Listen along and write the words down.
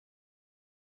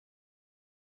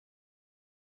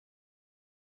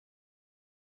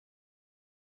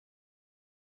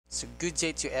So good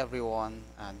day to everyone.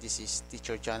 This is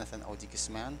teacher Jonathan Odi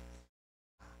Guzman.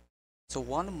 So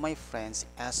one of my friends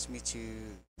asked me to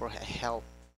for help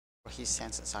for his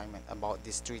science assignment about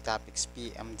these three topics: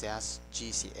 PMDAS,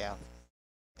 GCF,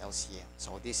 LCM.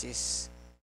 So this is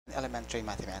elementary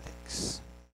mathematics.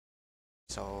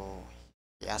 So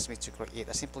he asked me to create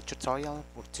a simple tutorial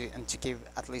and to give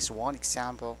at least one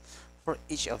example for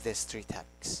each of these three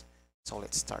topics. So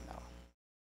let's start now.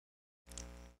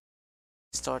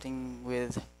 Starting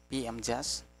with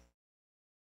PMDAS.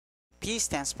 P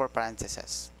stands for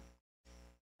parentheses,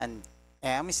 and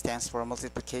M stands for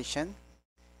multiplication,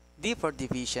 D for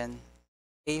division,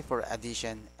 A for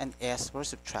addition, and S for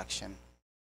subtraction.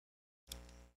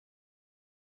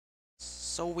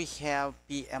 So we have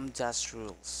PMDAS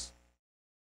rules.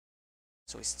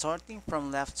 So starting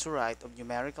from left to right of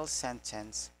numerical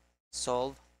sentence,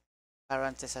 solve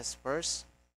parentheses first,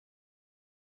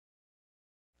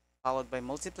 followed by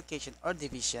multiplication or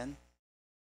division,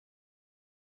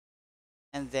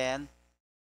 and then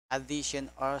addition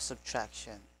or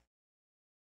subtraction.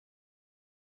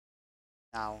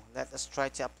 Now, let us try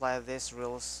to apply these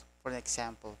rules for an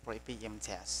example for a PM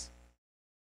test.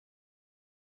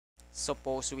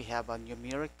 Suppose we have a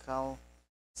numerical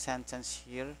sentence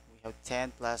here. We have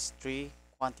 10 plus 3,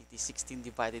 quantity 16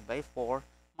 divided by 4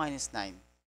 minus 9.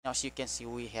 Now, as you can see,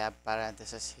 we have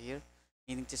parentheses here,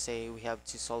 meaning to say we have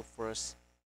to solve first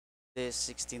this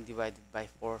 16 divided by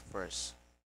 4 first.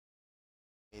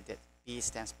 Okay, that P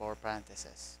stands for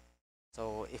parentheses.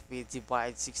 So if we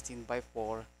divide 16 by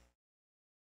 4,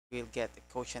 we'll get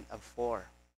a quotient of 4.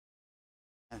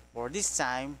 And for this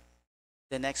time,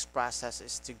 the next process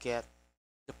is to get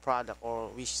the product, or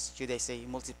which should I say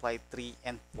multiply 3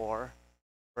 and 4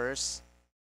 first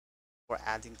for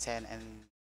adding 10 and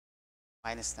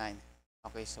minus 9.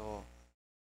 Okay, so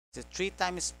the 3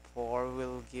 times 4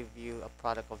 will give you a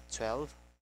product of 12.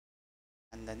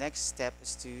 And the next step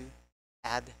is to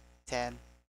add 10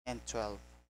 and 12.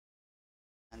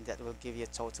 And that will give you a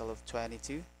total of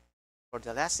 22. For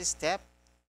the last step,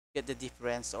 get the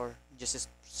difference, or just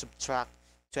subtract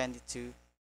 22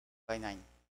 by 9.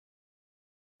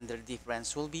 And the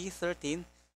difference will be 13,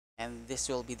 and this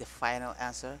will be the final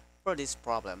answer for this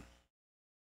problem.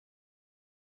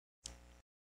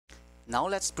 Now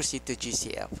let's proceed to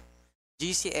GCF.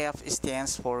 GCF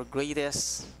stands for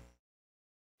greatest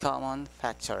common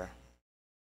factor.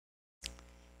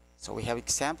 So we have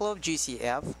example of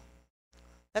GCF.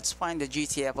 Let's find the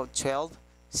GCF of 12,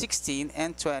 16,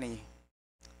 and 20.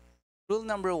 Rule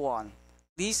number 1.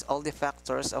 List all the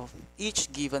factors of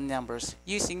each given numbers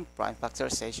using prime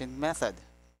factorization method.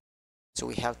 So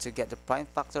we have to get the prime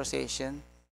factorization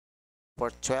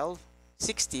for 12,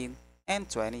 16, and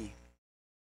 20.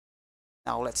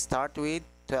 Now let's start with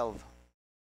 12.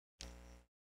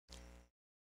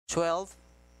 12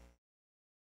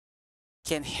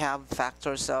 can have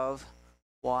factors of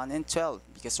 1 and 12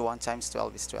 because 1 times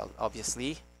 12 is 12,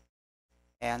 obviously.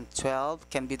 And 12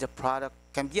 can be a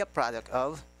product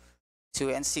of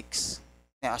 2 and 6.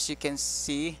 Now, as you can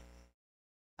see,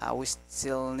 we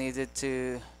still needed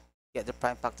to get the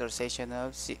prime factorization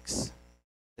of 6. So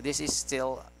this is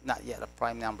still not yet a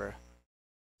prime number.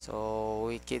 So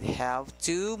we could have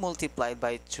 2 multiplied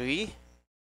by 3.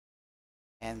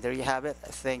 And there you have it. I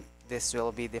think this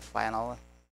will be the final.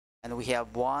 And we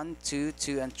have 1, 2,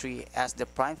 2, and 3 as the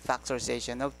prime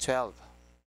factorization of 12.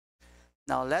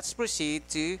 Now let's proceed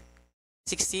to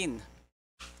 16.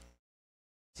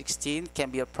 16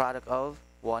 can be a product of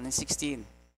 1 and 16.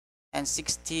 And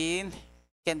 16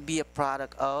 can be a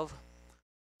product of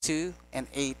 2 and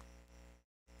 8.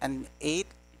 And 8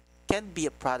 can be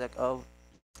a product of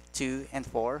 2 and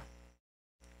 4.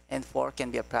 And 4 can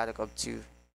be a product of 2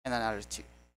 and another 2.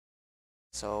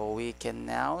 So we can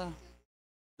now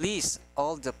list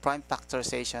all the prime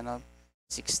factorization of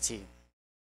 16.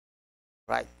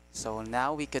 Right, so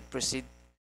now we could proceed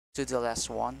to the last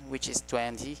one, which is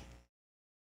 20.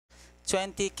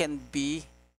 20 can be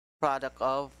product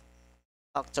of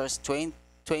factors 20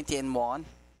 and 1,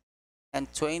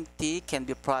 and 20 can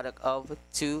be product of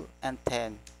 2 and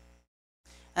 10.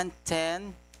 And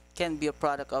 10 can be a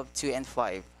product of 2 and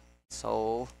 5.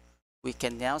 So we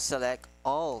can now select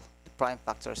all the prime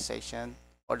factorization,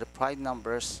 or the prime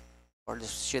numbers, or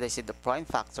should I say the prime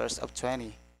factors of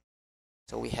 20.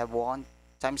 So we have 1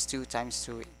 times 2 times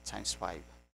 2 times 5.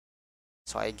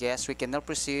 So I guess we can now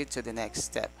proceed to the next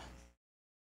step.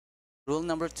 Rule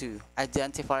number 2,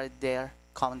 identify their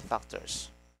common factors.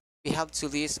 We have to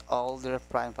list all their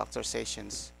prime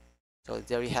factorizations. So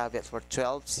there you have it for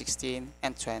 12, 16,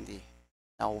 and 20.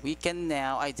 Now we can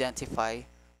now identify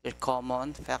their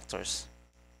common factors.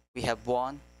 We have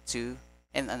 1, 2,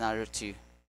 and another 2.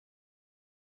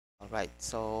 All right,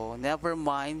 so never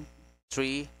mind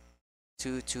 3,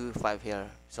 2, 2, 5 here.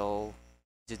 So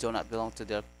they do not belong to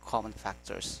the common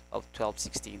factors of 12,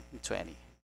 16, and 20.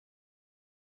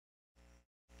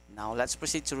 Now let's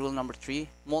proceed to rule number 3.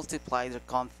 Multiply their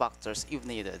common factors if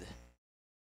needed.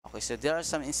 Okay, so there are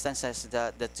some instances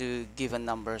that the two given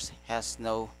numbers has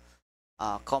no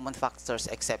common factors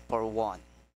except for 1.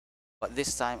 But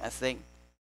this time I think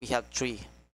we have 3.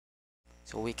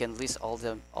 So we can list all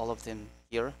of them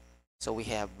here. So we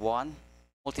have 1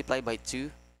 multiplied by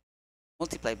 2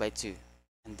 multiplied by 2,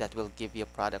 and that will give you a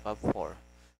product of 4.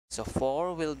 So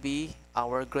 4 will be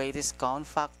our greatest common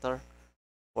factor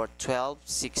for 12,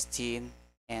 16,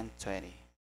 and 20.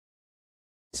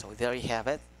 So there you have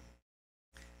it.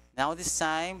 Now this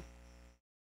time,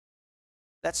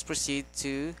 let's proceed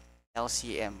to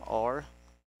LCM, or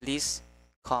least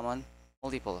common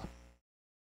multiple.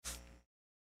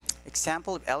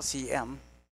 Example of LCM.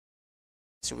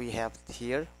 So we have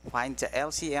here, find the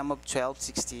LCM of 12,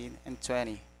 16, and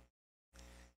 20.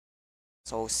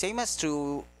 So same as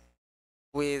true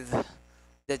with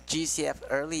the GCF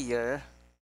earlier,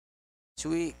 so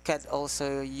we can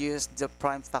also use the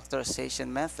prime factorization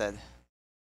method.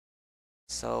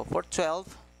 So for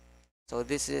 12, so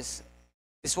this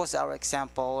was our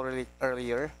example really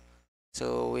earlier.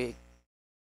 So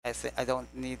I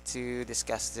don't need to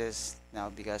discuss this now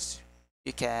because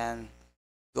you can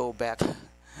go back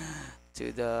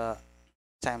to the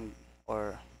time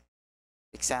or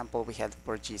example we had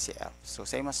for GCF. So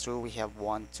same as true, we have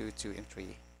 1, 2, 2, and 3.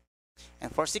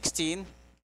 And for 16,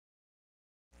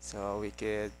 so we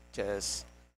could just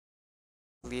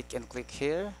click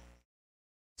here.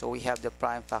 So we have the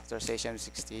prime factorization of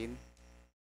 16.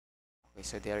 Okay,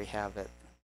 so there you have it.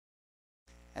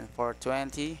 And for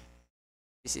 20,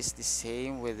 this is the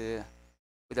same with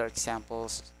our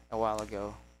examples a while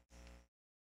ago.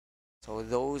 So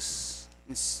those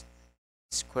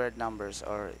squared numbers,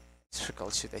 or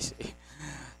circles should I say,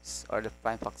 are the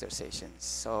prime factorizations.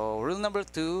 So rule number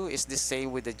 2 is the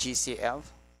same with the GCF,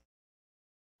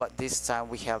 but this time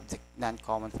we have the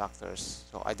non-common factors.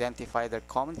 So identify their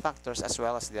common factors as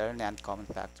well as their non-common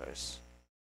factors.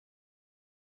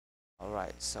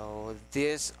 Alright, so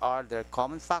these are their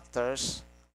common factors,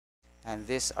 and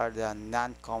these are the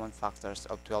non-common factors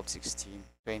of 12, 16,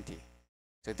 20.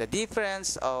 So the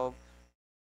difference of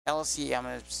LCM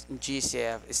and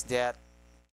GCF is that,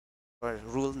 for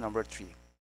rule number 3,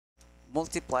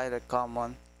 multiply the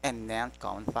common and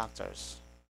non-common factors.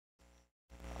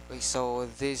 Okay, so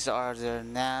these are the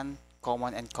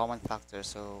non-common and common factors.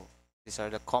 So these are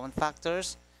the common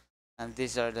factors, and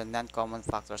these are the non-common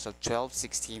factors of 12,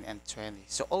 16, and 20.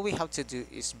 So all we have to do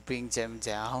is bring them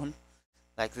down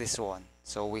like this one.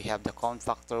 So we have the common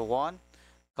factor 1,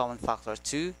 common factor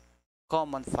 2,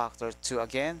 common factor 2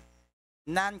 again,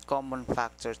 non-common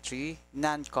factor 3,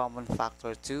 non-common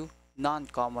factor 2,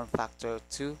 non-common factor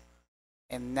 2,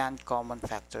 and non-common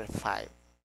factor 5.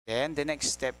 Then the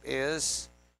next step is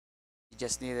you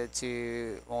just needed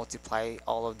to multiply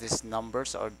all of these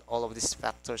numbers, or all of these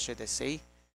factors should I say,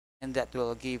 and that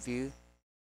will give you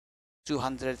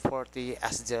 240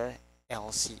 as the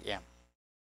LCM.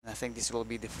 And I think this will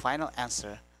be the final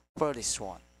answer for this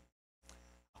one.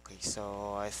 Okay,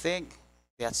 so I think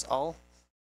that's all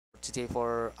for today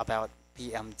for about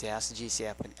PMDAS,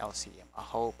 GCF, and LCM. I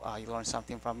hope you learned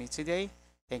something from me today.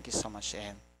 Thank you so much,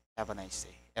 and have a nice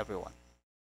day, everyone.